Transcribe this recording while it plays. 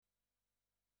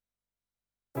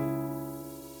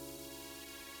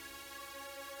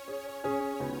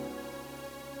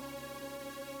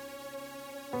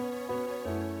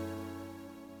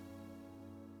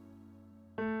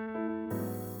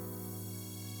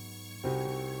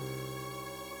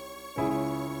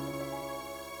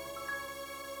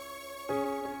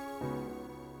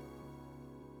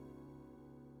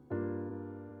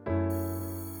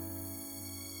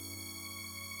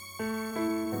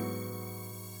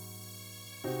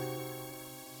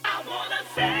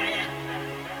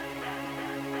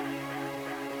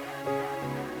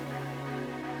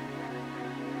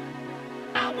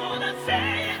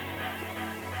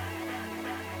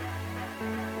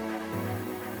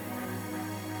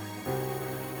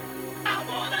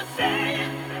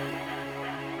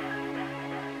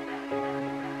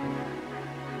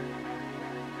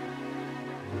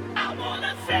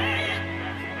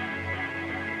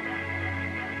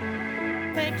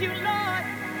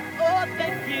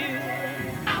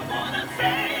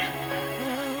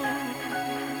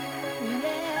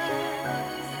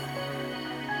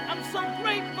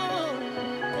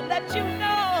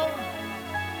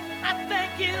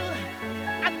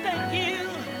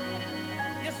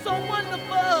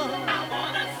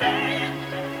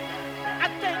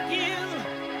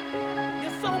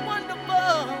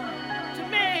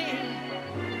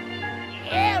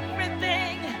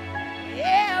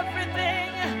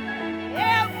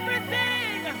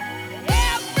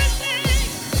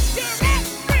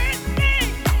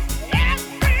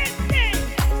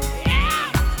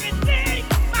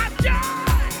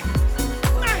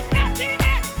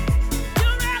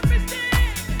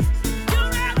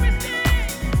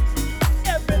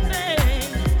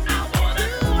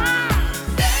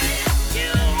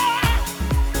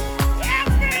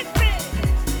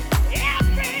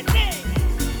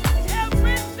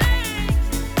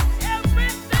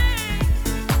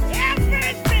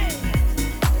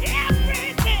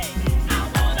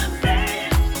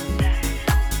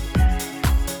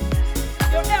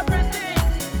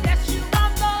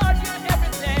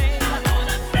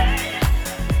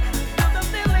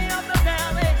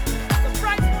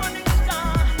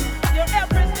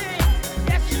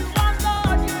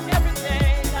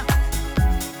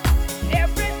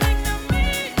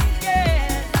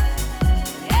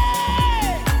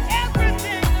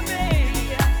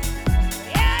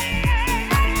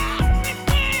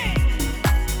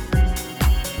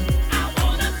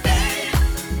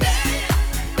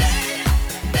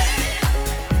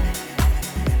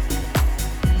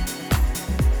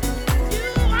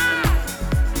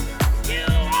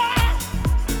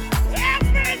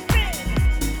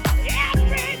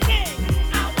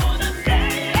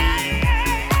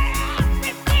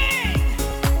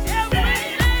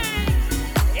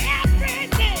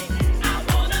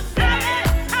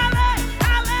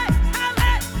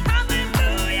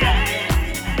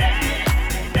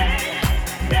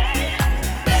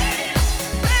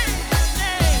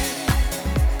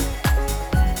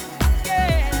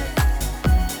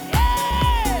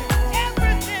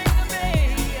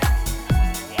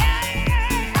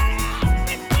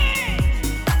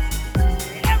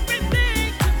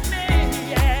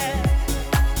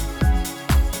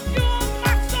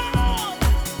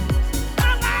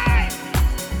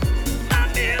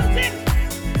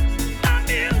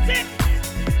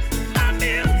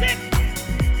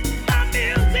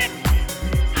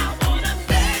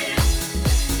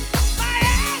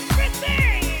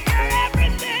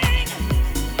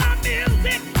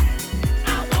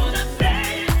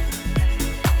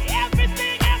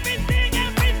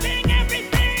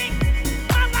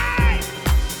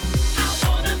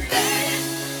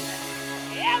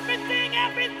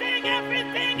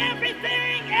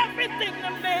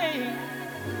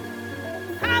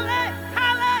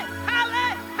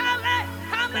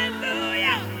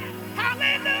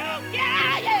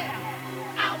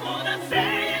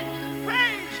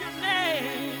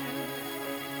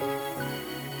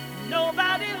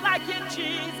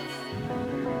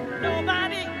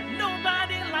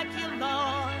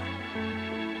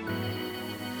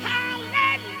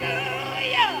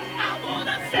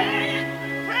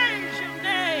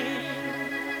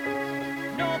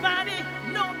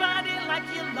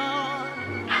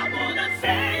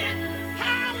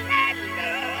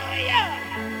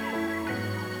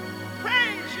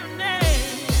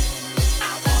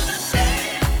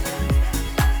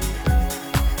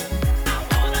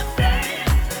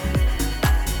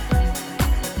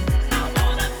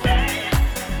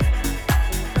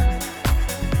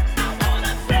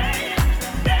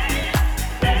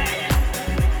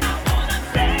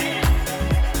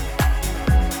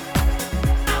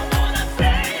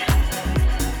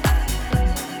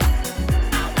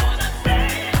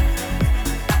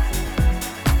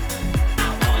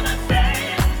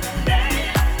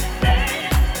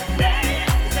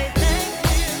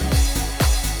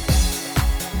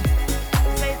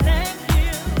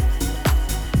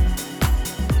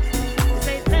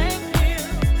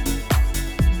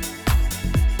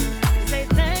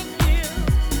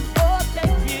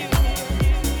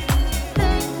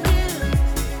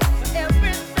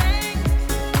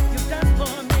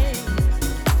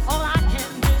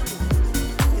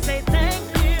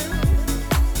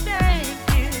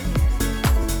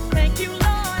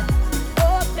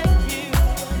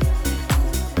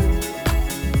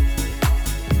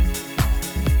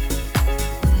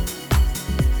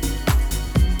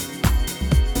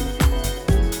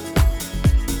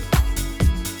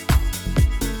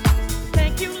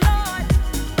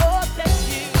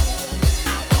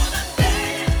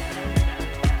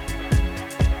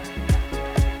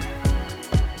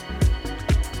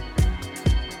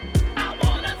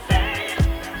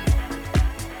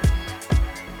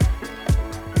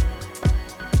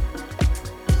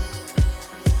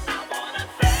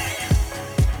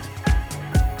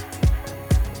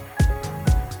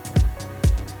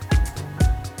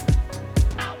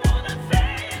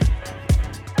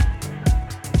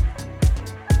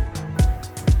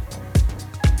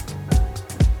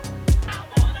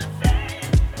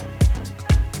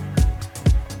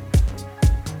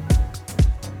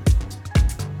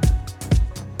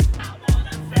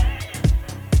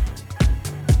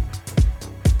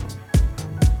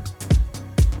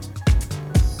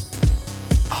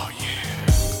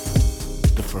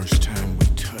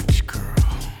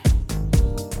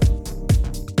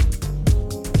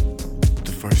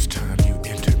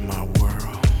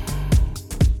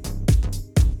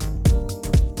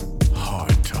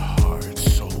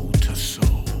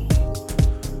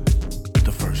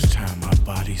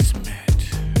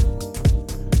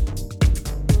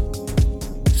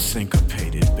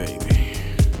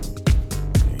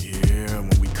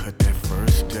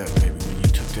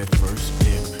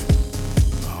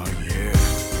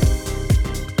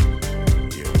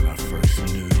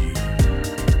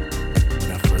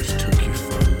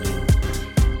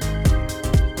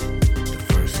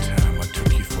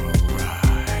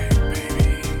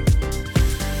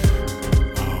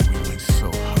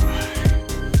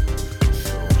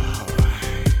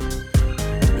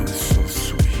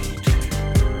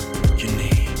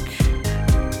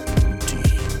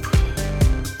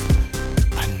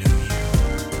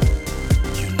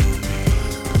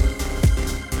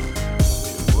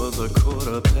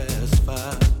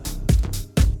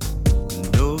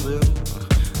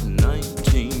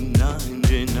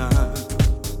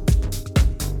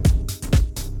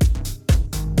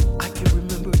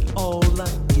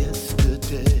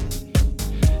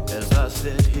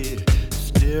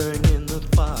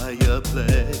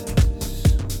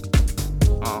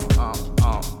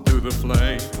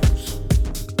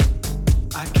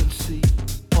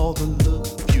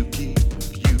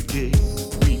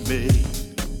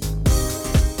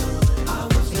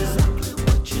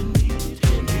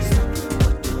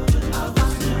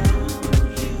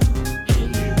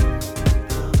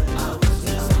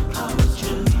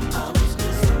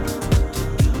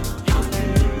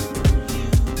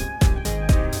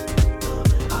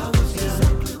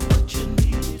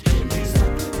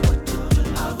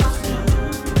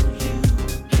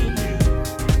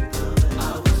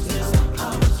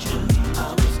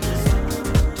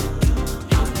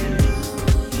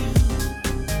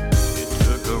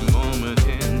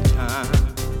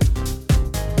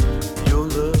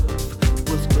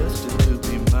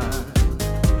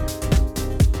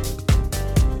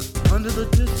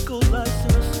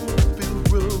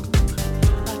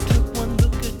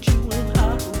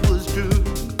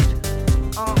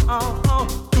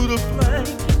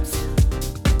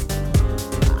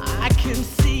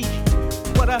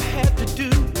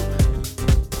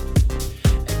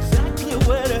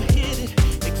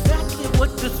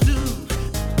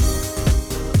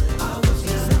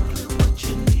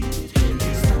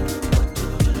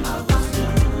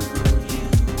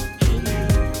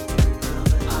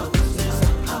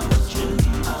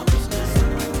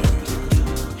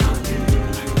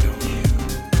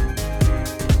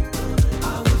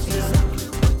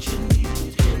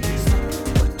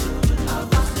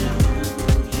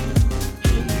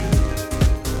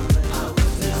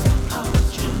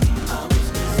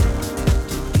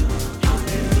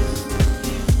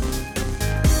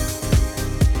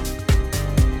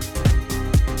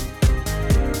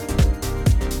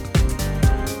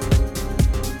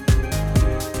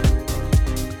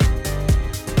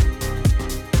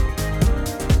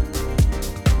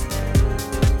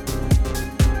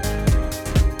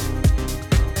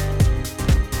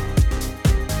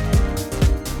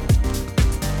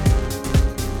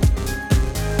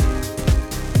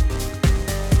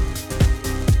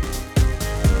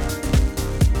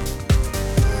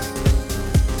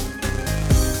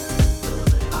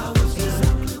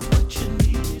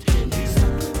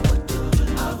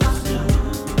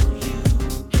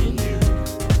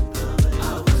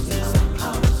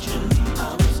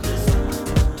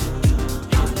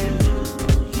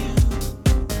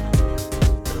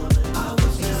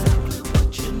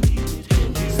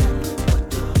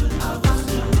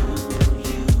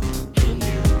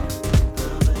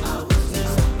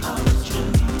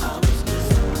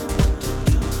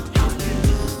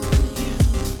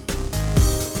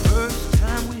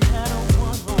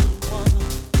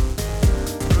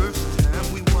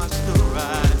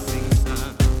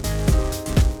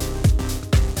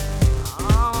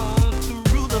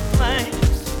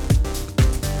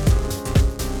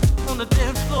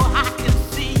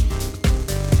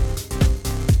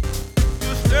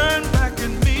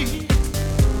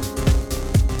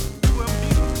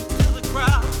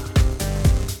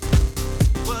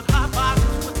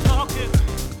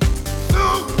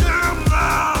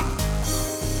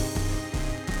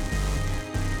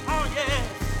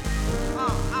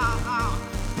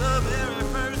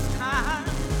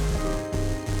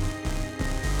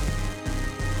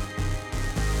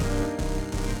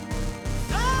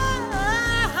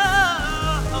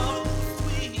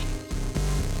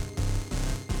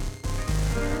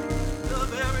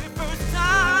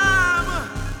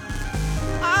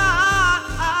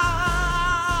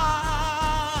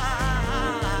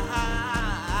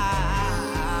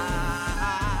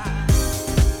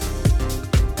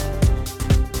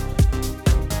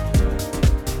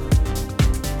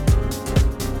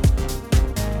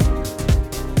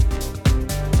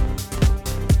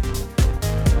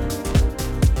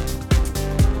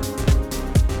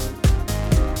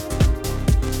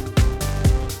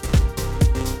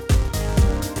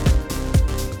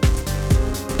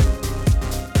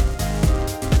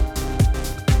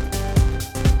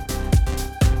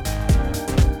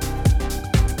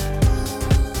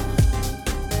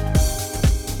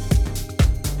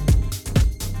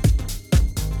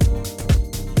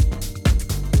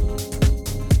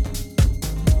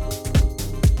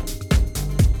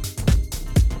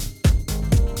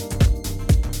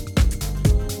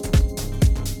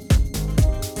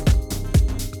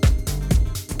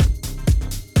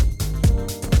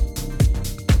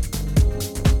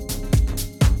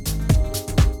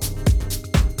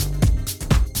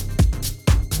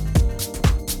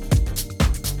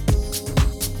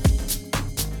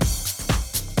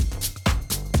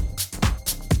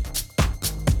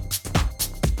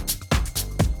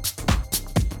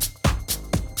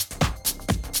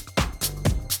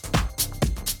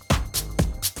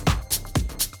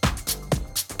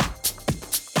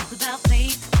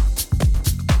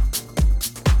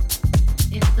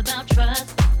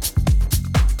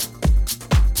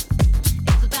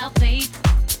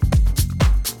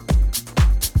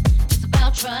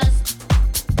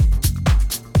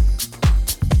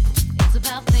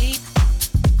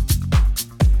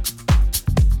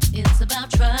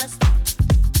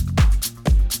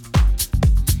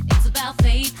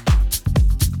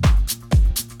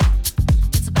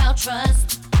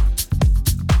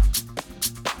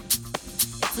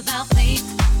about faith.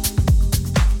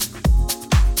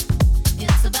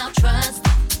 It's about trust.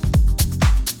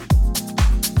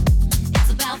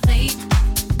 It's about faith.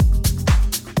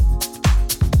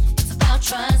 It's about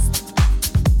trust.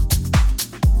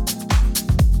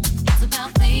 It's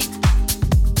about faith.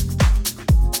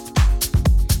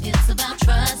 It's about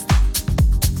trust.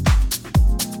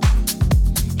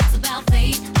 It's about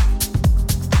faith.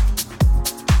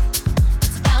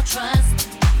 It's about trust.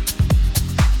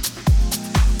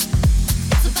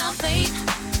 It's about faith.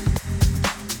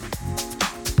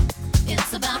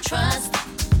 It's about trust.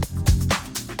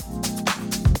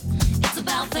 It's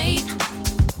about faith.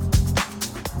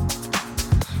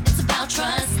 It's about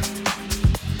trust.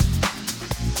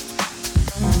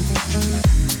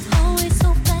 Always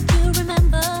hope that you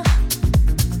remember.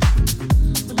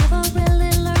 We'll never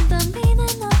really learn the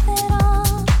meaning of it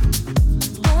all.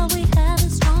 What we have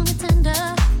is strong and tender.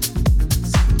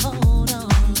 So hold on.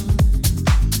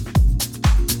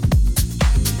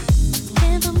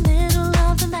 In the middle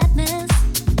of the madness,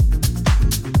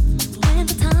 when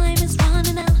the time is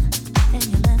running out and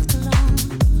you're left alone,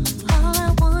 all I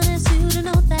want is you to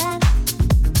know that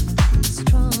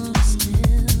strong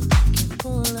still can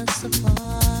pull us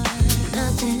apart.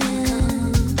 Nothing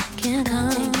can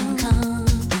come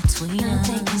between us.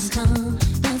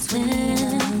 Nothing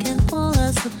can pull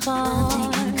us apart.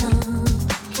 Nothing can come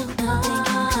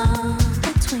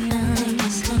between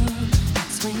us.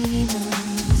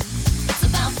 It's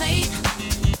about faith.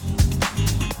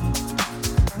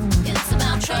 It's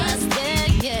about trust. Yeah,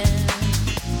 yeah.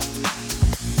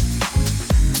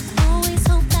 Always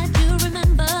hope that you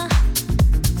remember.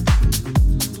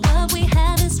 What we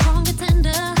have is strong and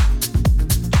tender.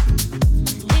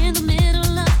 In the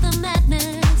middle of the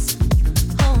madness,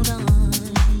 hold on.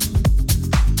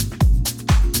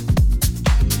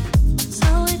 So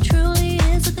it truly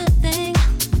is a good thing.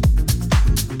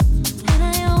 And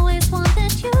I always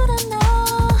wanted you to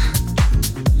know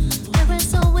there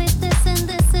is always this and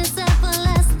this is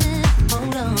everlasting.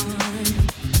 Hold on.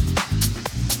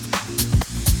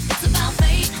 It's about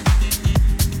faith.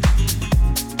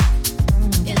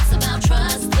 It's about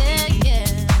trust. Yeah, yeah.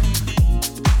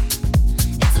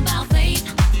 It's about faith.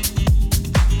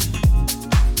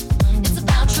 It's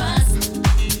about trust.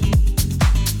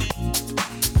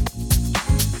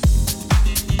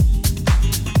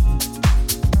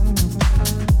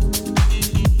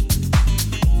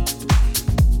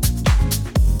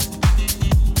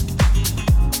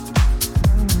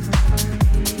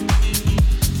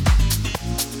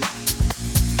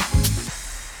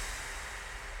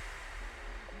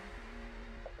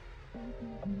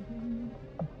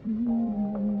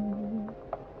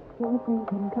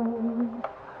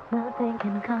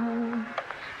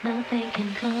 Nothing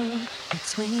can come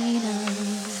between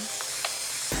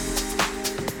us.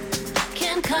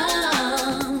 Can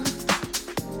come,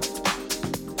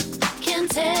 can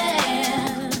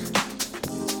tear,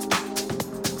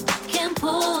 can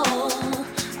pull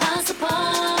us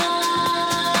apart.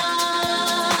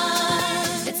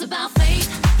 It's about faith.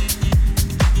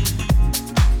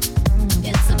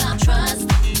 It's about trust.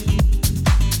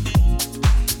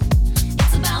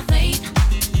 It's about faith.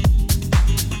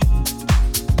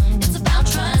 It's about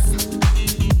trust.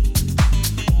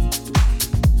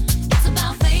 It's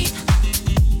about faith.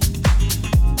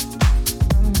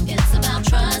 It's about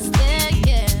trust. Yeah,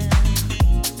 yeah.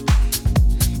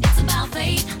 It's about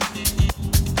faith.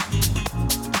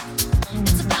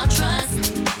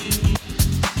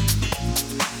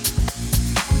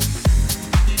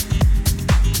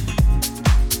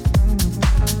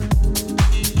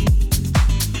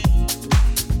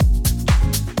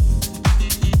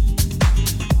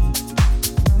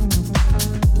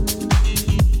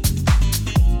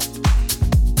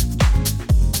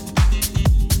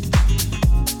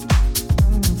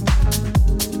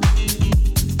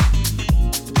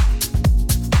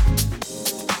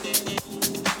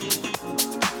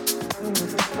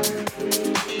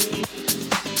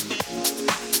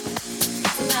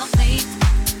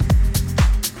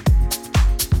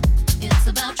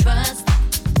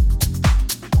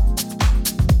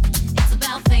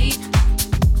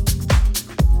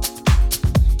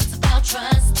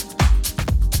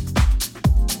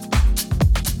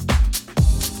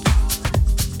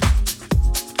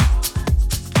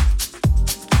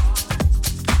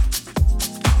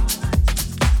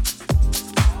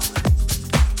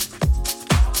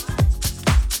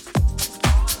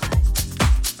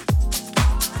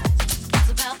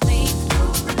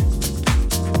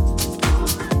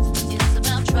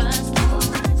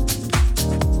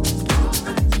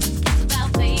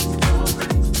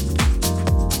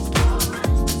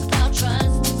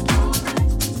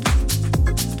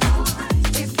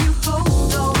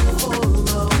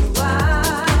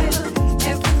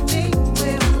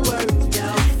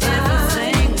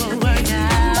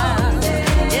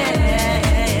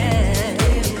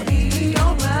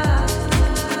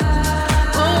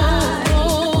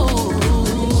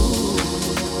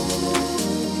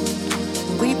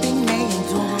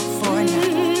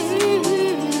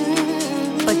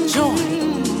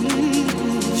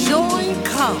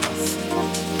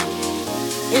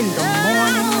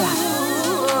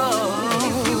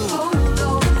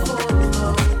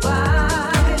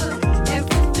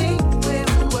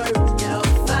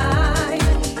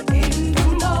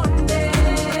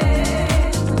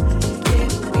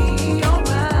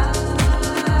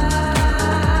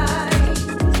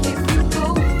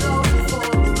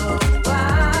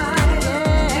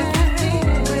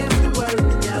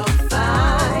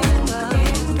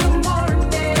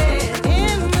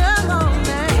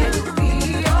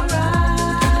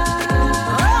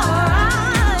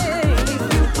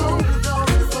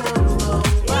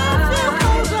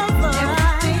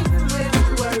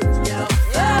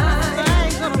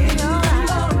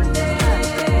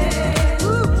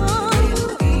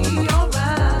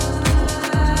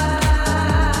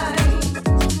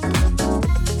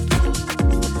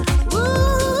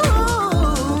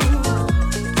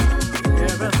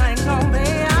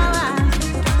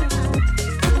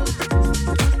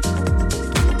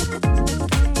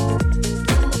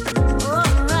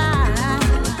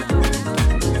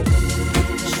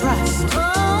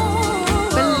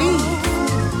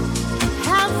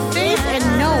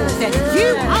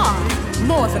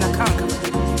 more than a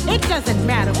conqueror. It doesn't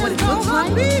matter what it looks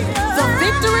like. The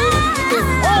victory is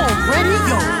already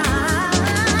yours.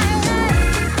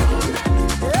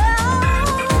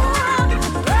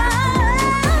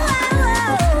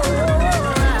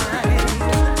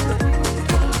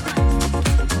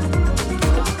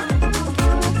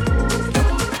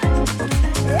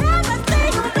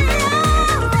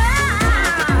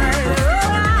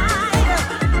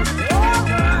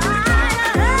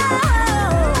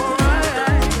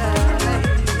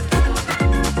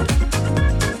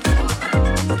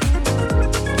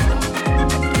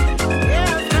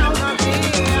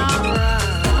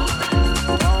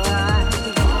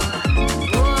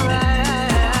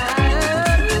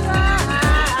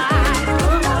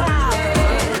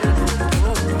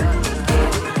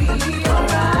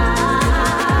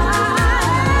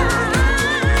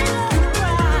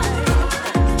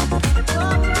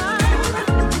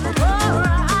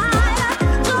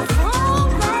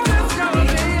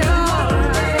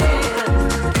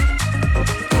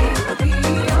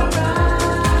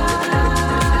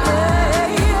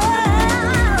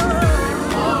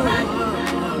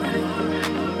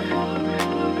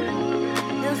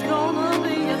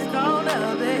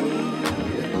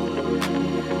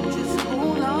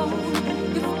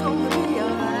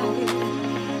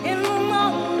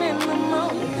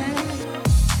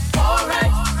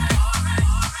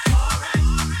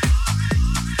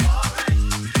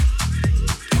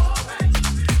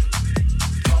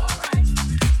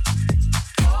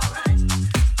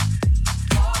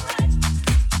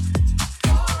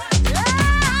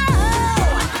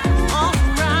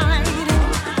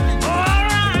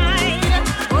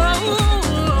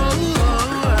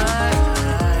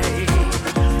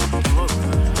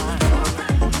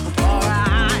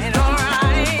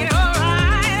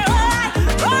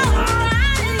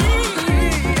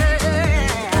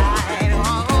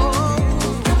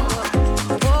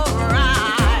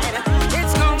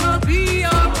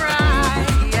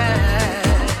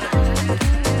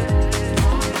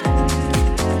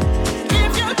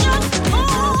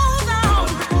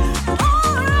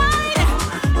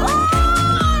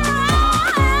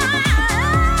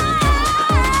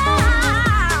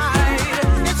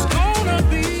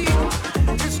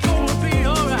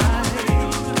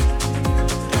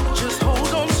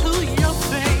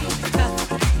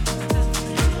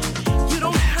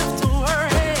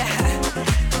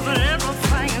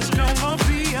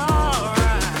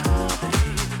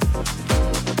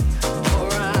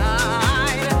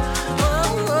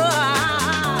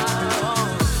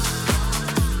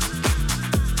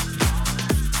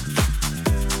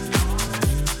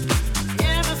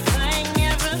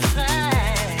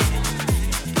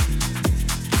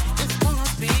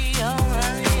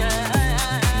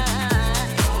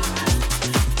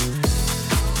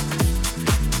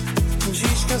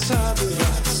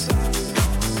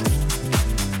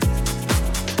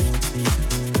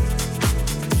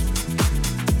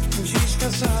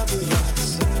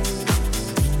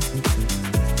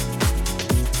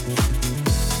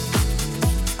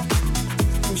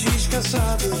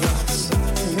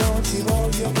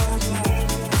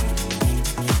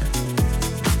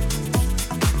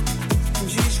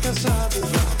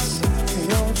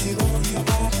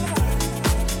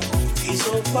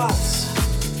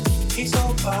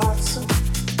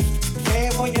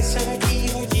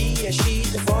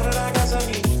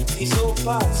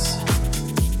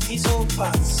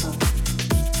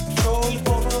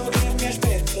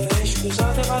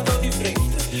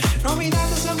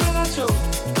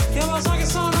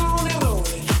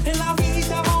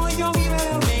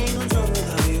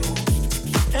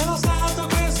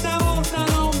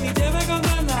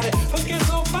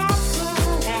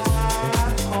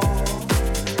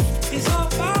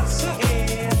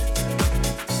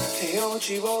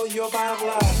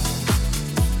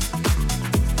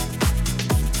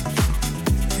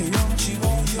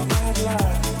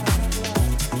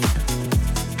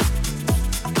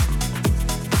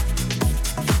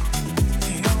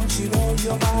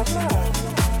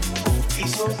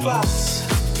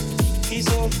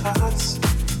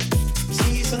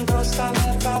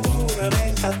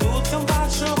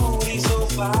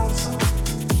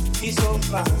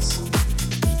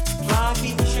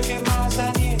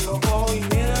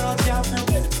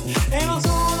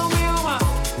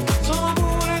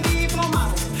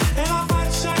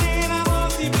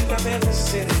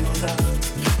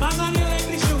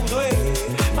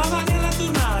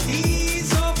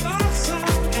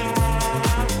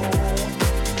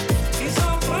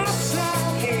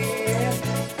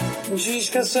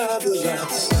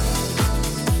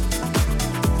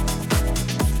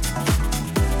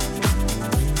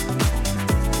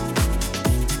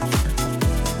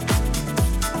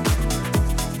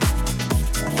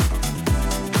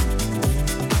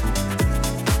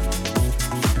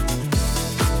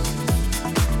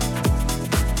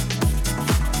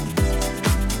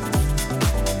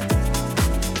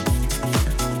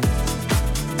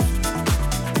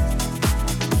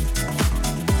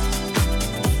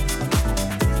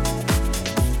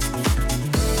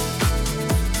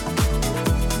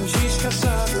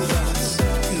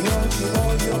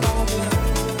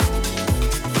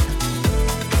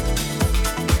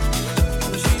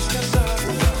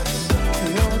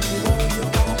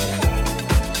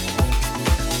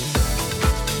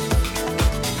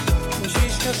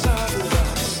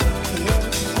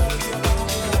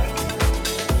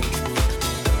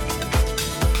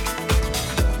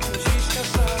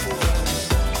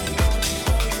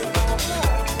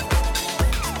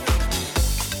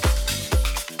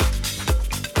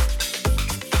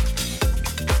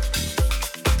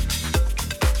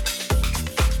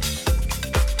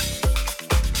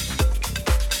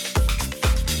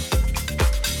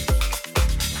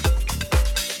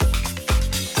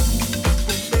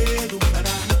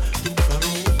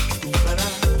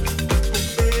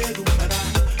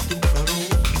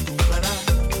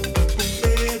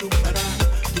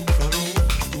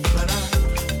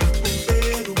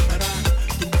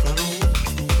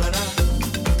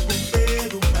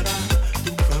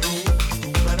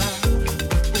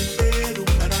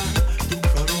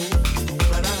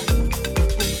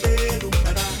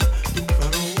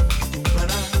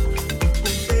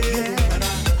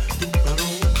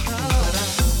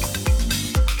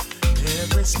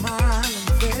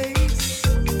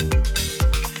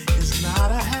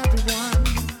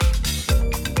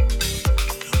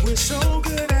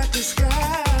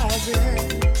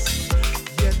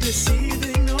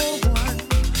 deceiving no one.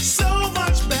 So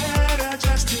much better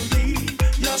just to be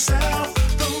yourself.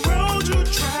 The road you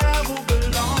travel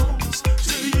belongs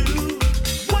to you.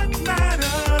 What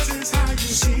matters is how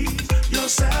you see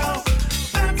yourself.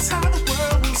 That's how the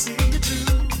world will see you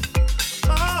too.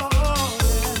 Oh,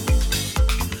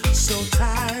 yeah. So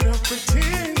tired of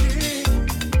pretending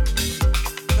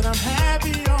that I'm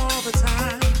happy all the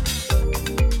time.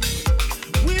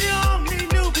 We all need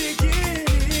new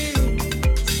beginnings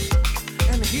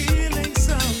and healing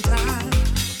sometime.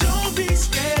 Don't be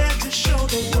scared to show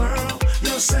the world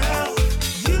yourself.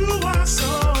 You are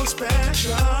so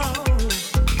special.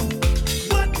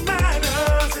 What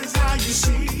matters is how you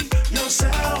see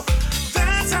yourself.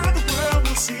 That's how the world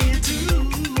will see you too.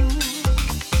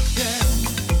 Yeah.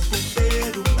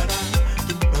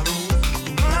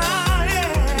 Ah,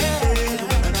 yeah.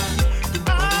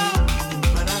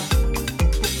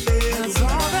 That's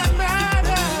all that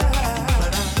matters.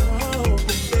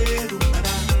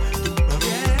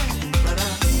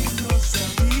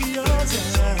 Be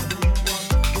yourself.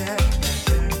 Yeah.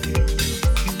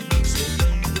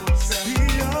 Be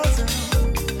yourself.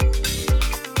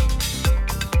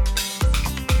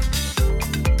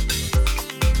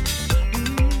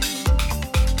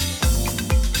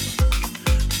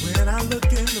 When I look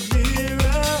in the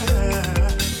mirror,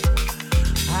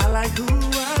 I like who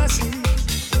I see.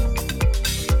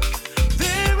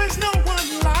 There is no one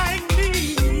like me,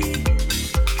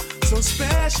 so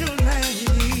special and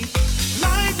unique.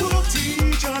 Life will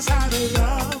teach us how to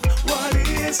love what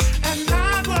is and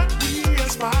not what we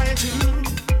aspire to.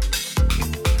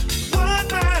 What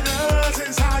matters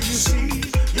is how you see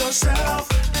yourself,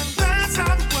 and that's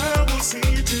how the world will see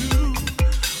you too.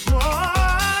 Oh,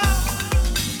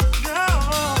 no.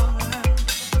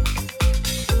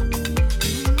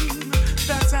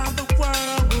 That's how the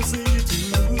world will see you too.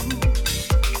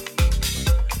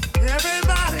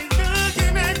 Everybody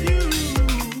looking at you.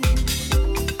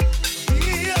 Be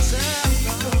yourself,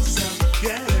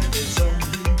 yeah.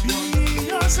 Be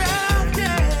yourself,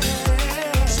 yeah.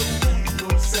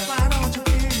 Why don't you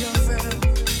be yourself?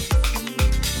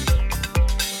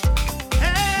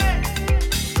 Hey,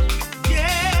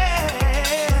 yeah.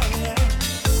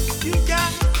 You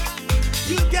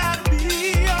gotta be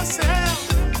yourself.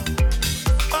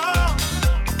 Oh,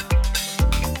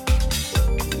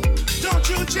 don't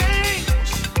you change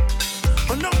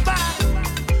for nobody,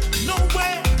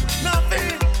 nowhere,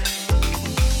 nothing.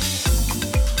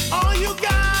 All you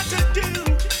got to do,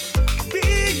 be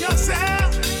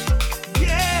yourself.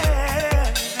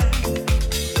 Yeah.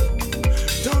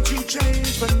 Don't you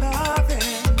change for nothing.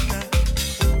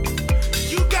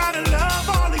 You gotta love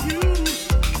all of you.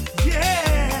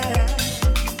 Yeah.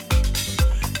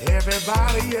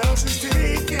 Everybody else is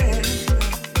taken.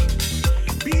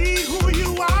 Be who you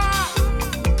are.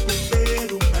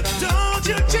 Don't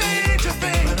you change a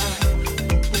thing.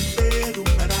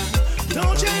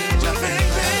 Don't change a thing,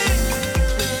 babe.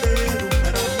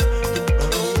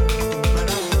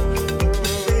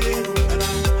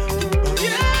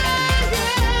 Yeah,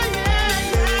 yeah, yeah,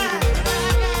 yeah.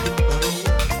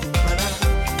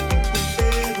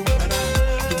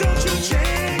 Don't you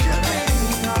change a thing,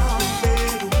 no.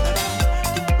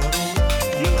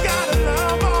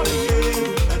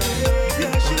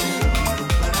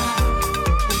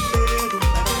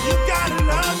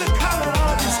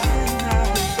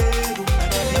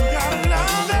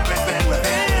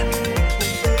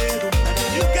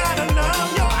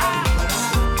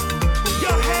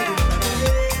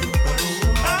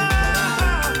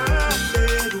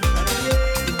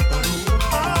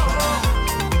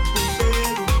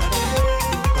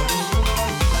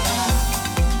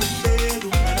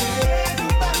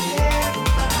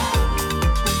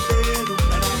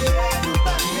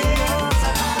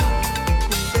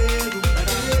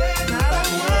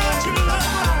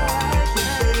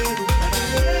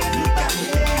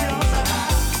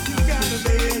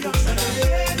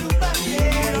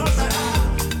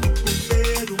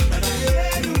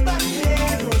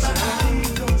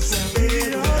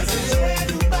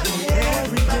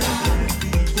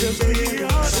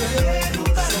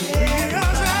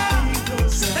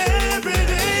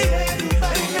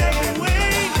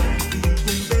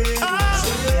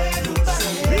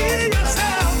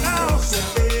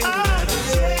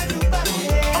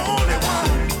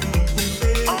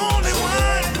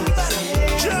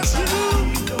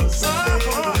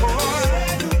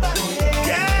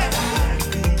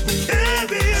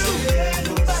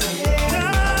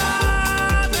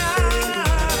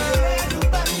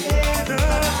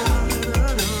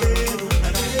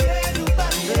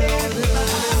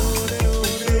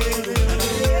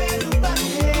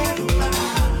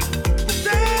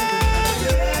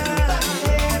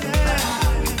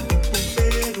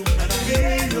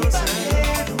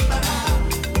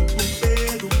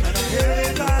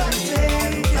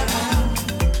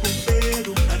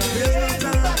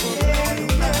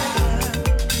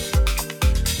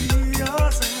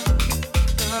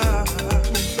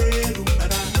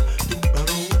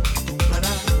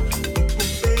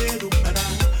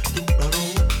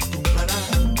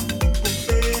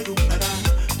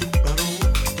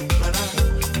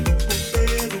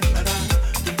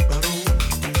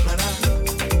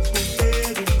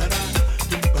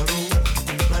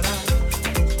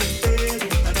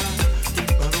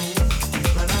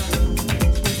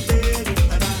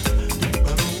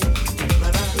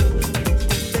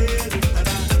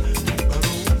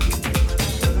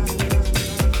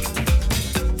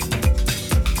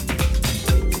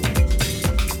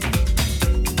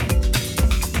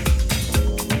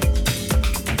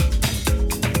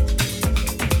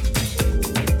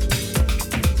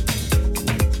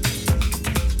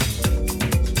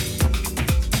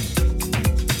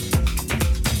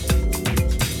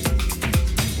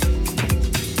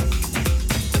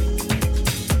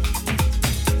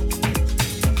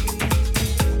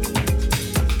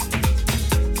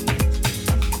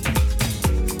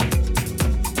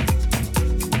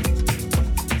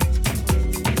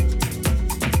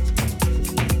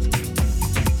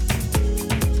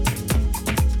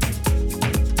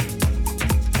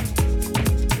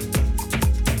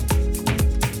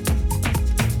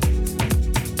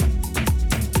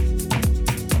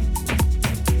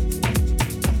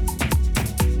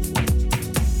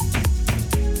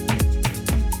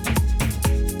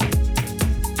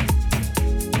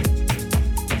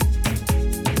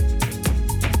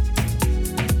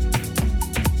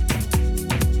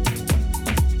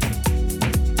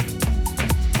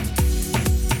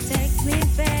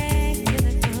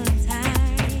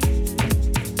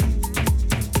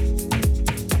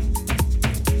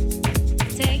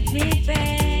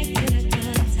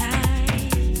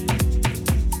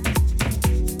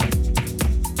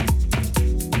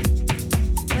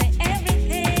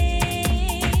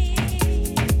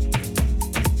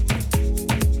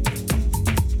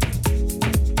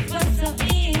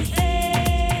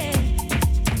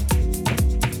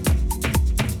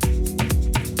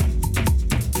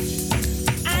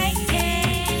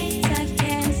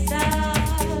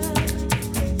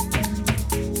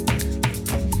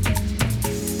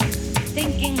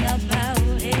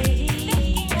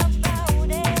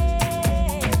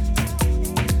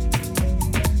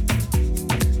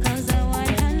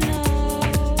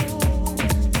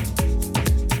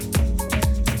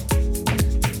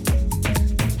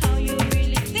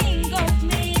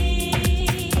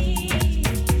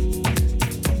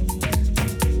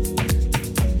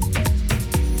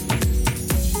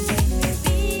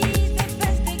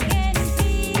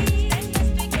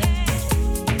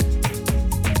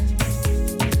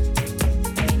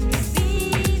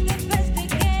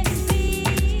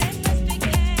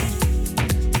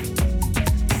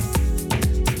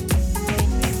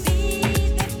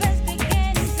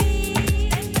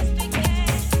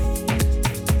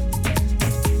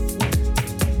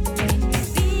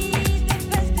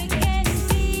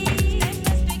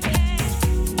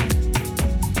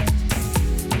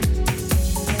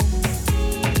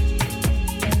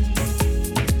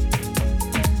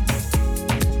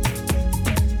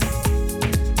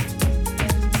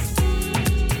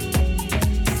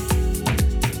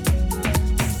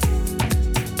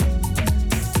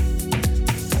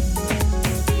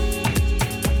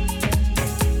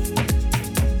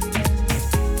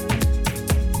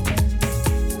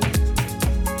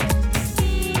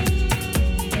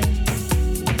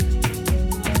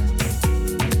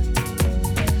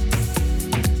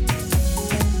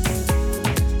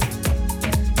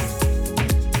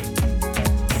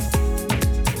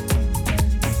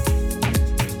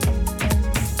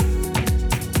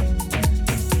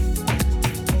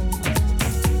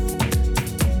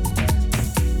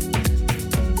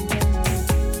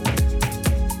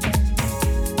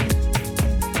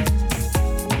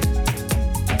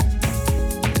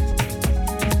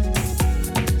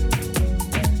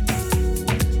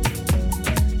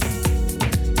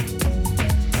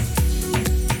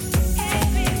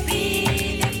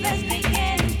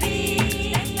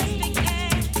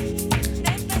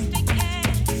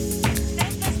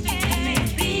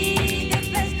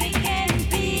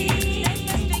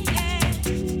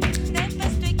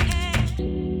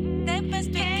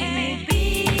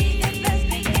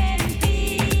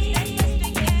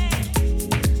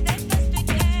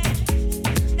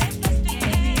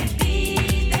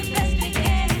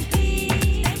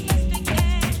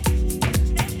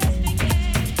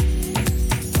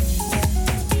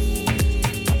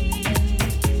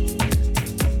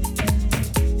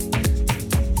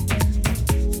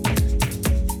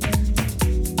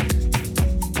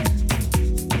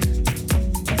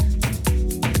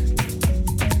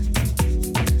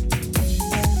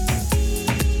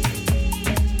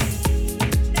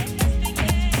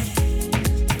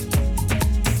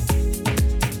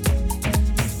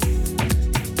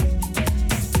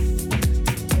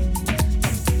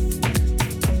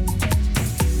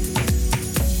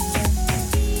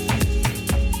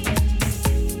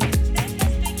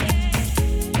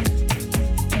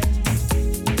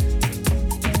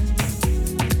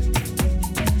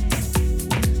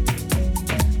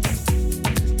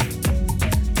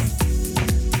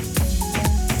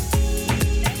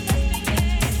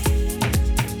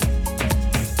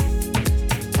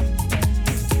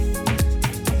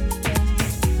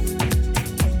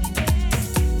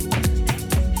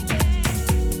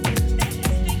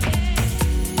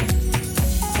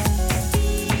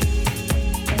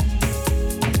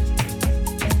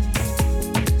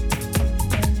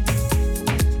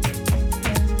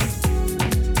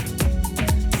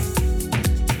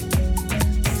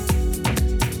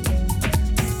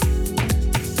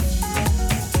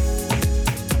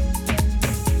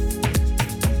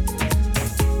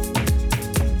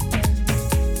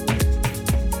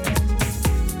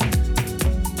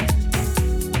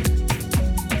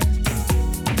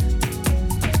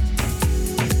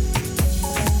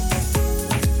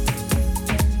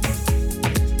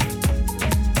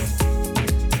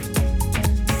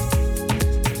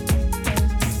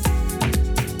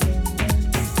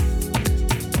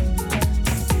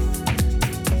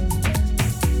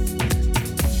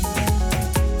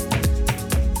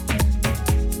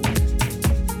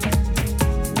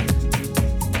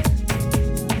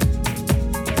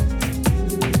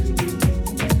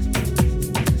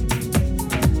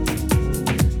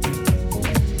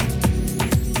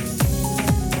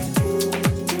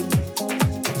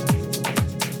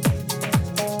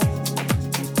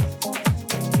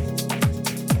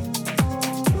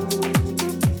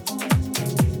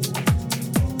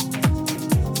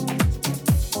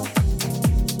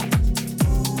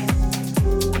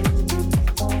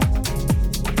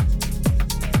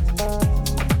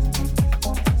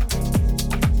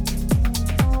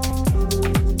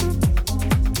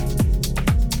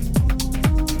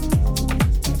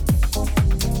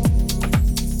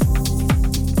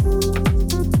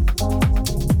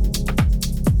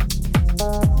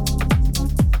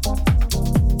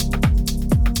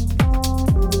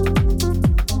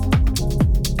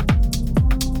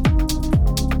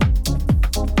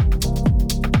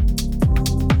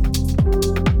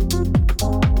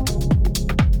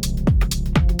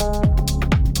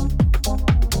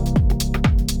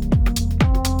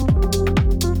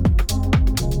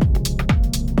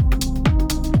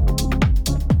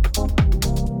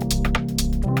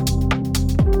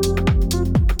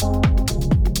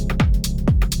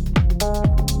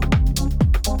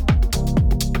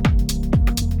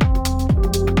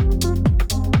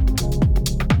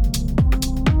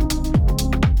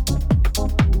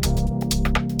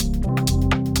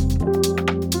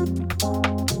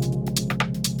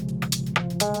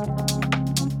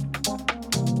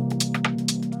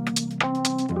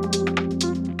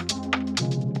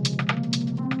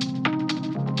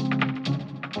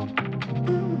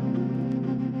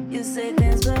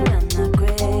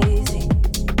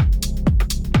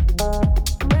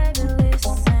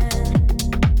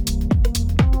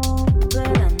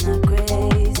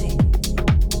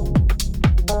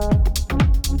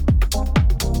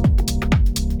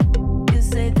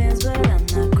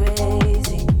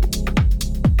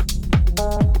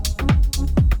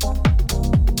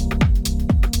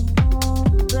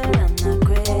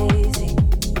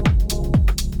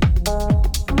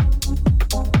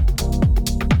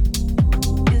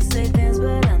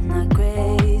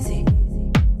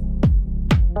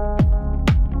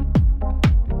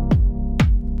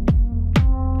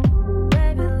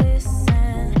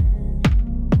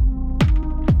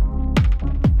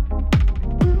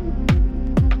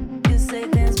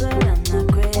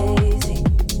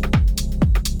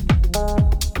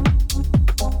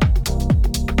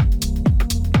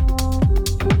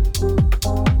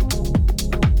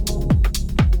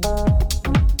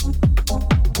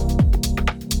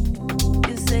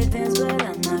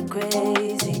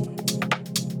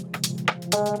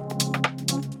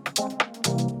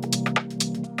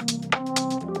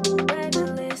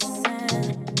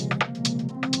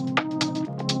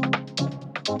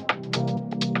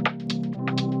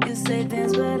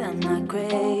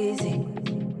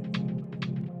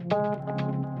 You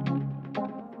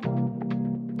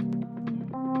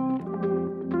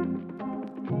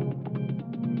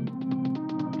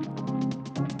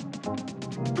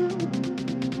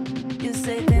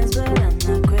say things, but I'm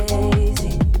not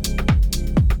crazy.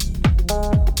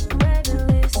 Try to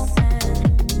listen,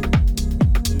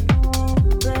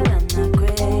 but I'm not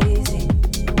crazy.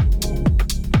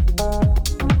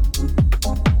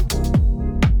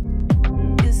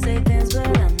 You say things,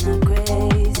 but I'm not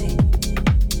crazy.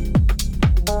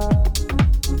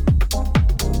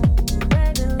 Try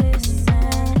to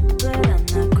listen, but I'm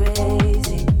not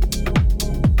crazy.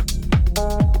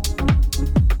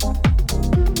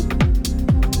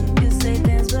 You say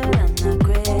things, but I'm not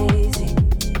crazy.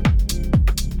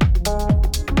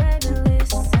 Try to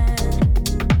listen,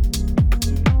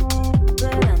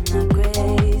 but I'm not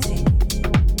crazy.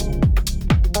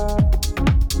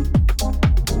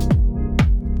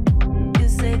 You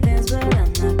say things, but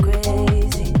I'm not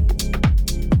crazy.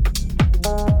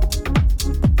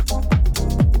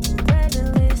 Try to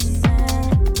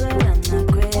listen, but I'm not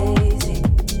crazy.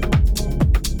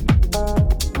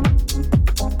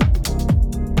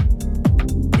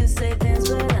 You say things,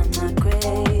 but I'm not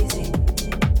crazy.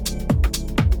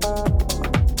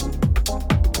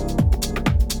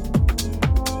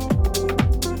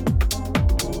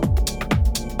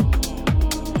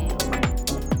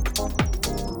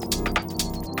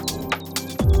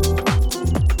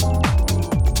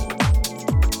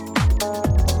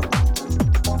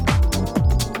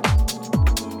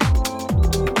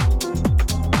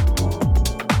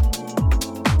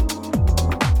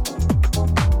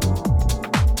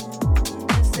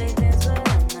 You say things,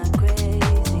 but I'm not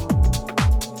crazy.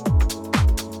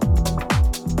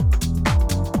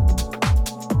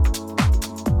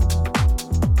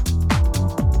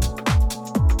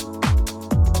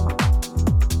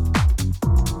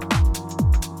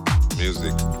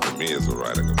 Music, for me, is a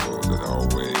writing a book that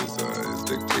always is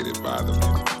dictated by the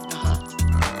music.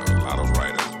 A lot of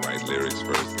writers write lyrics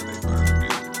first, and they find the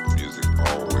music. The music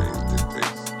always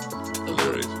dictates the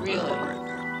lyrics. Really? Right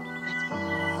now.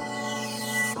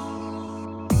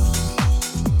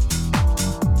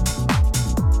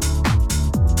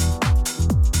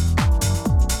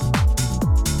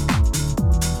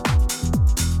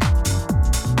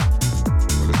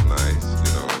 But it's nice,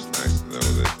 it's nice to know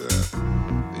that the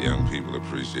young people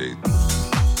appreciate.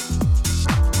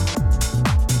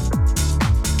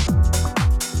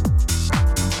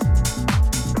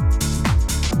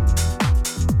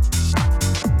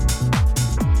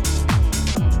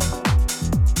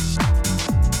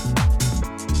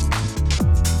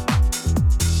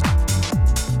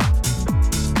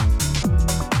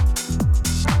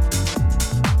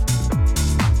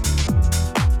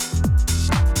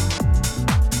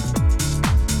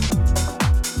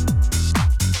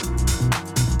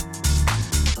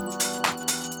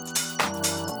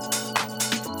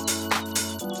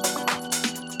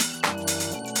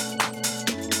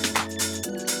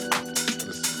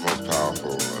 It's the most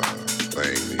powerful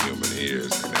thing the human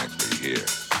ears can actually hear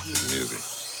is music.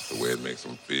 The way it makes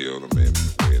them feel, the way it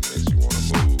makes you want to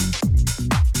move.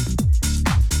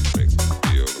 Makes them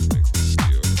feel, it makes them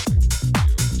feel, it makes them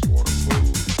feel that you want to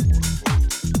move.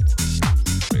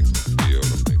 Makes them feel,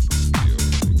 it makes them feel,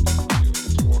 it makes them feel that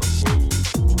you want to move.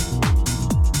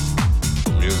 So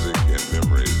music and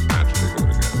memories naturally go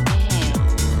together.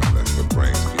 That's what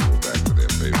brings people back to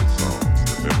their favorite songs,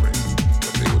 the memories,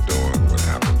 what they were doing, what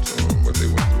happened to them, what they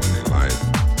went through in their life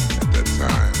at that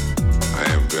time. I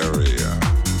am very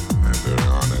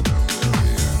honored. I'm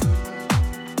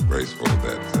very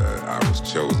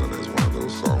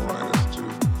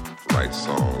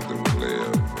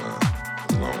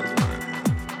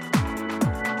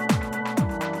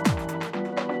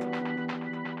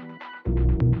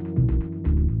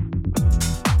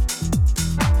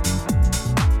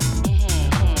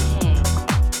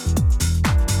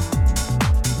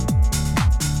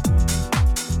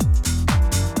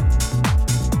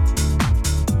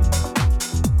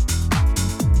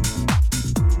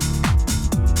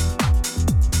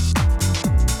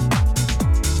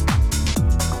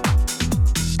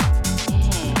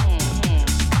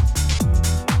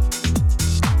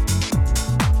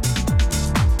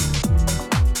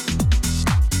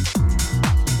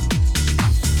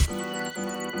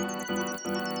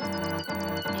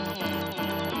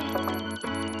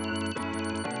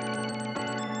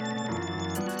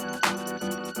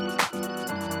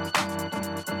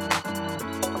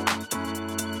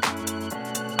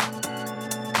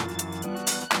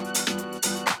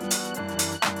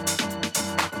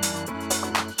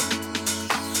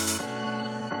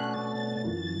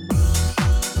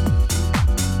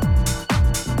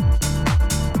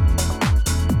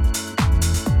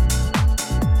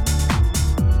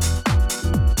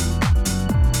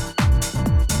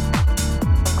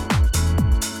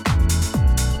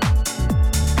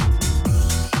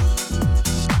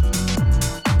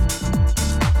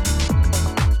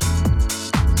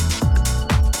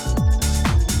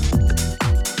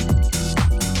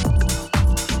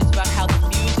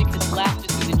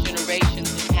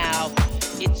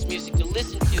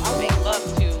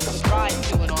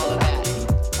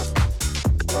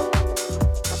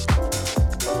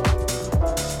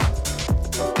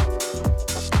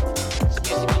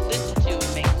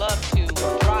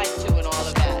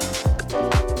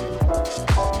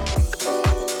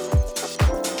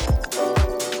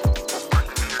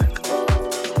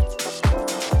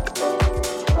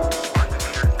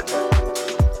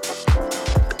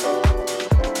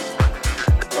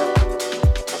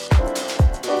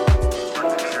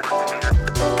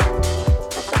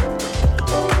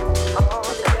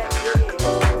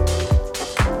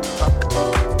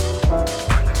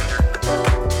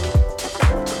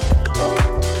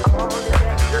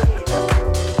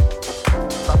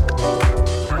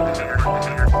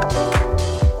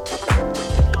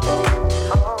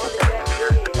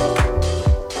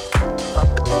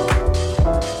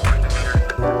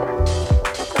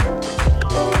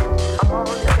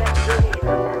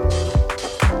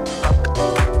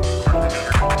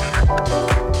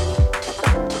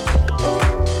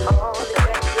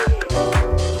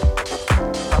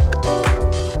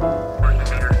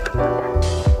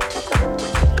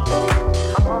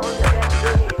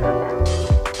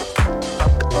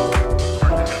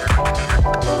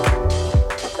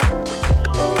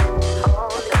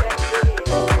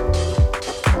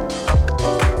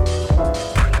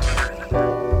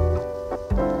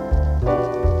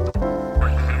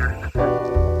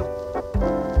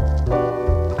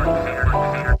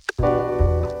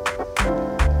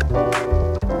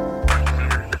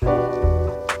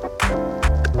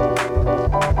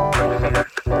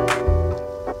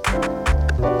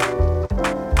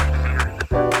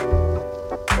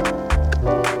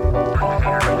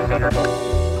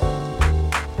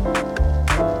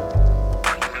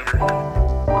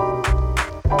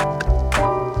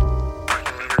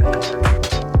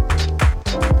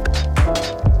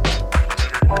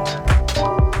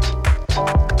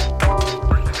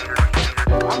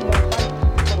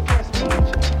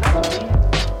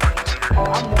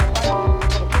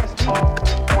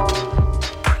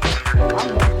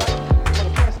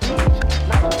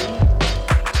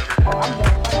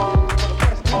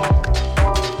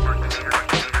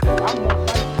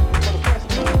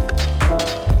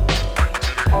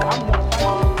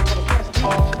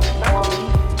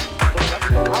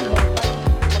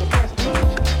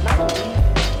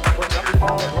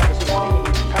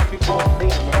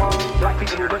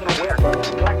wear.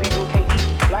 Black people can't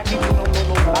eat. Black people don't know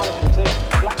no knowledge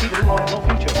themselves. Black people don't have no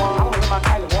future. I don't live my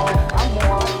kind of world. I'm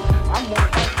more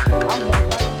like for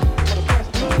the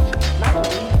prestige, not the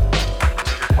need.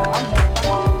 I'm more like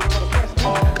for the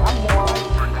prestige. I'm more like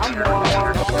the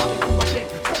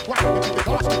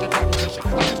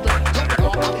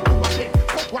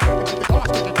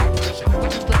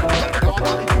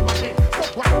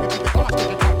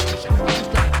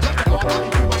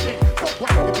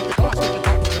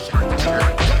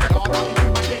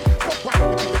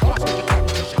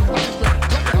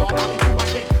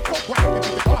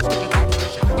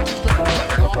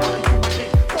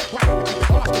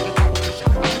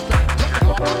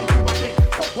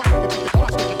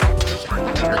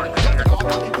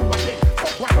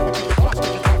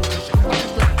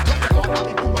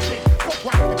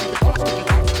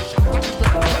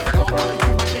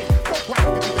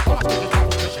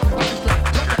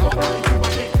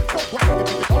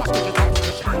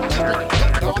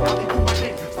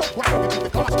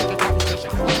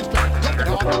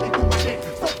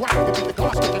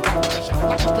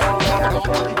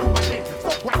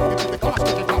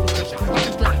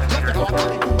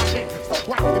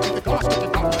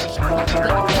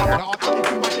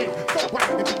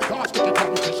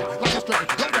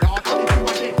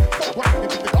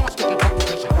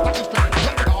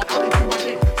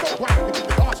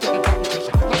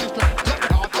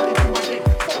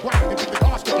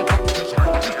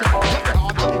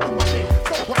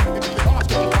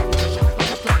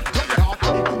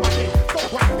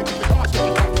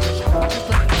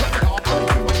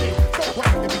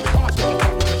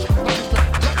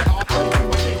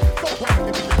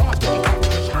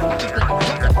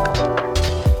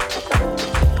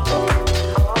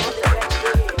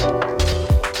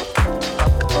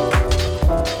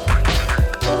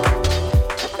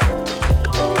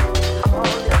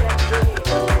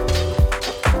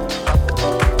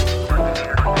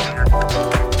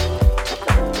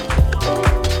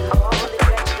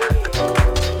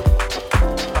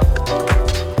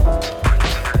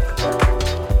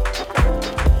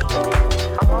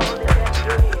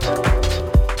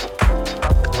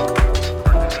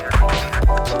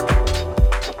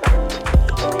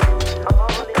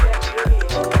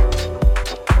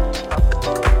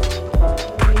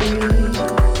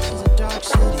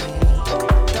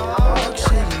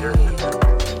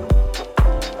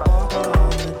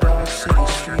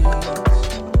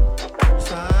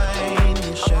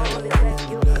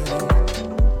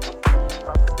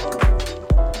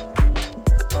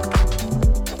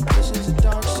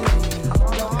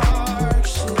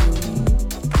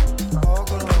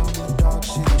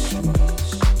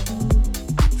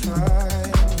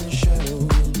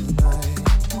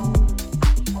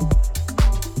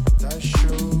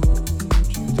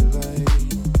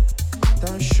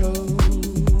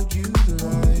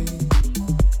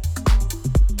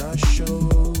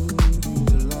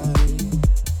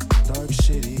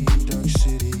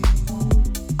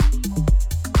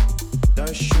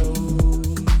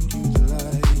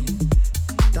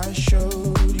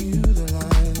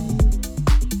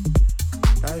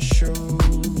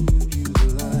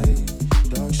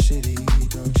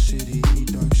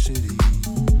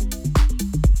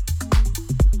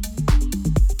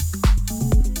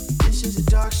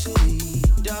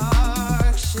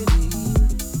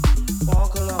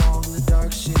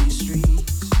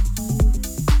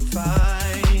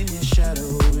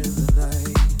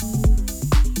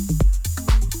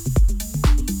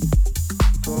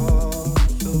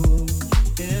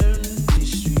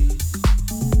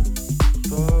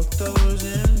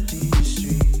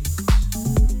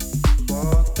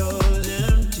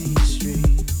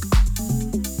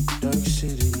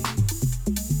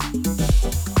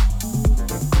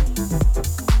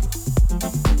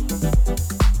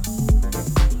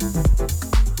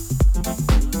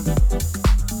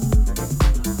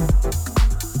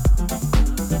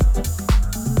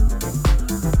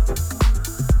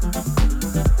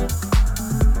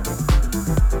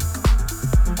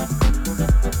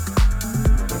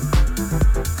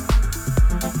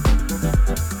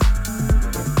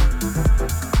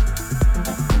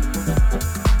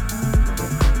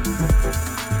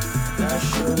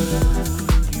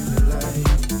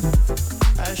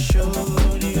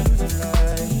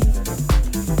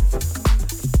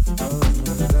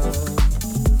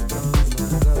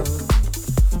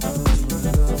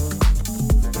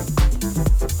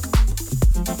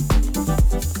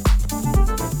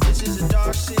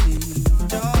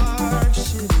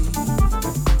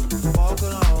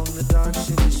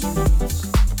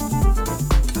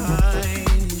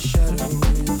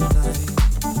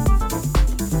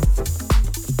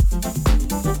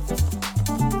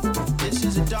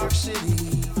York City.